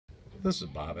This is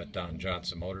Bob at Don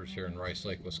Johnson Motors here in Rice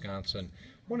Lake, Wisconsin. I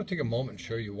want to take a moment and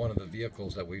show you one of the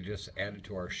vehicles that we just added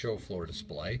to our show floor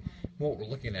display. What we're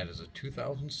looking at is a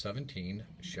 2017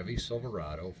 Chevy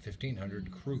Silverado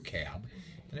 1500 Crew Cab.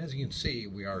 And as you can see,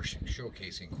 we are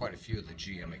showcasing quite a few of the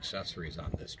GM accessories on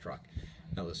this truck.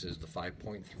 Now this is the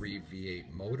 5.3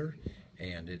 V8 motor,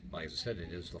 and like I said,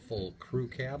 it is the full crew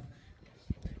cab.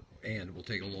 And we'll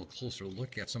take a little closer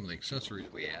look at some of the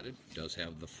accessories we added. It does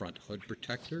have the front hood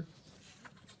protector,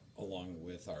 along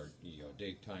with our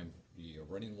daytime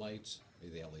running lights,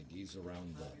 the LEDs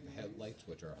around the headlights,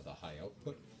 which are the high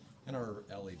output, and our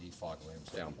LED fog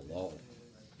lamps down below.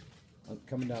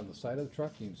 Coming down the side of the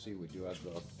truck, you can see we do have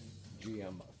the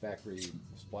GM factory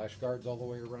splash guards all the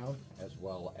way around, as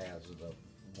well as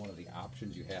one of the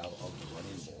options you have of the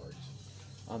running boards.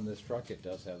 On this truck, it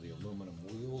does have the aluminum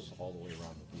wheels all the way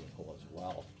around the vehicle as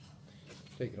well.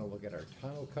 Taking a look at our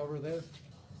tonneau cover there.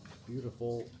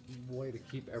 Beautiful way to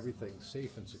keep everything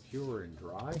safe and secure and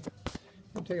dry.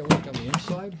 And take a look on the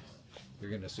inside. You're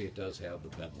going to see it does have the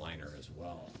bed liner as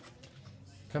well.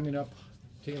 Coming up,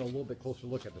 taking a little bit closer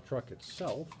look at the truck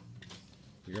itself,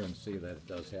 you're going to see that it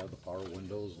does have the power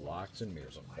windows, locks, and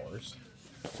mirrors, of course.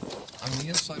 On the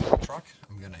inside of the truck,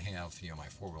 I'm going to have my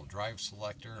four-wheel drive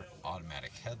selector,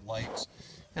 automatic headlights,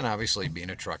 and obviously being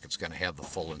a truck, it's going to have the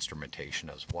full instrumentation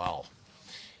as well.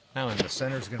 Now in the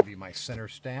center is going to be my center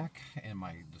stack and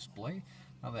my display.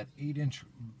 Now that 8-inch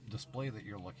display that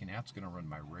you're looking at is going to run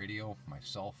my radio, my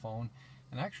cell phone,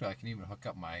 and actually I can even hook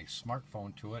up my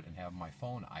smartphone to it and have my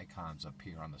phone icons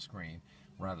appear on the screen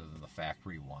rather than the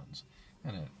factory ones.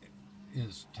 And it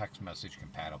is text message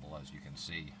compatible, as you can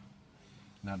see.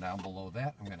 Now down below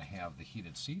that, I'm going to have the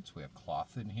heated seats. We have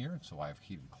cloth in here, so I have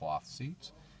heated cloth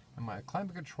seats. And my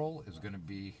climate control is going to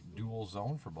be dual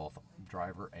zone for both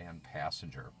driver and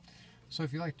passenger. So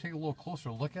if you'd like to take a little closer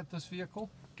look at this vehicle,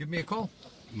 give me a call.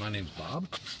 My name's Bob.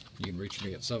 You can reach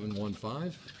me at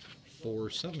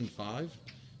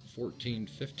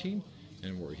 715-475-1415.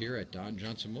 And we're here at Don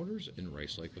Johnson Motors in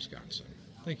Rice Lake, Wisconsin.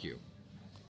 Thank you.